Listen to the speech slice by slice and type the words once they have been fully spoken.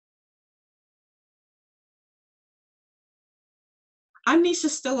I'm Nisha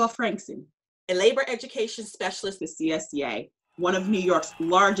Stillwell-Frankson, a labor education specialist with CSEA, one of New York's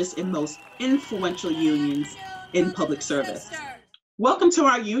largest and most influential unions in public service. Welcome to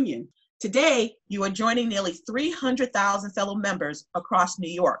our union. Today, you are joining nearly 300,000 fellow members across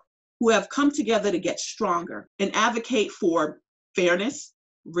New York who have come together to get stronger and advocate for fairness,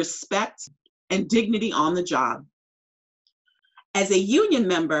 respect, and dignity on the job. As a union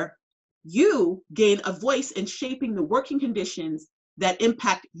member, you gain a voice in shaping the working conditions that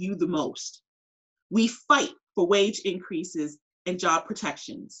impact you the most. We fight for wage increases and job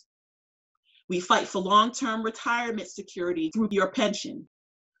protections. We fight for long-term retirement security through your pension.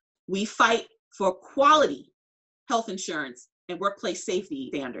 We fight for quality health insurance and workplace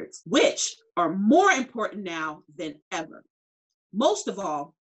safety standards, which are more important now than ever. Most of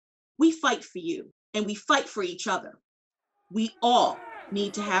all, we fight for you and we fight for each other. We all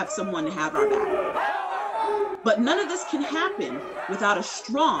need to have someone to have our back. But none of this can happen without a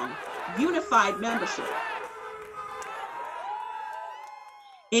strong, unified membership.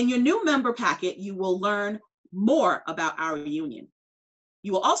 In your new member packet, you will learn more about our union.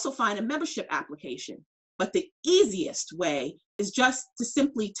 You will also find a membership application, but the easiest way is just to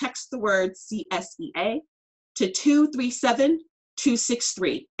simply text the word CSEA to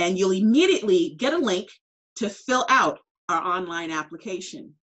 237-263, and you'll immediately get a link to fill out our online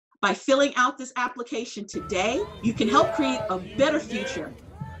application. By filling out this application today, you can help create a better future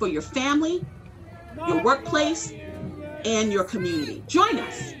for your family, your workplace, and your community. Join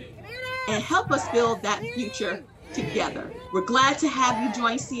us and help us build that future together. We're glad to have you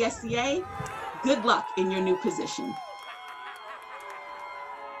join CSEA. Good luck in your new position.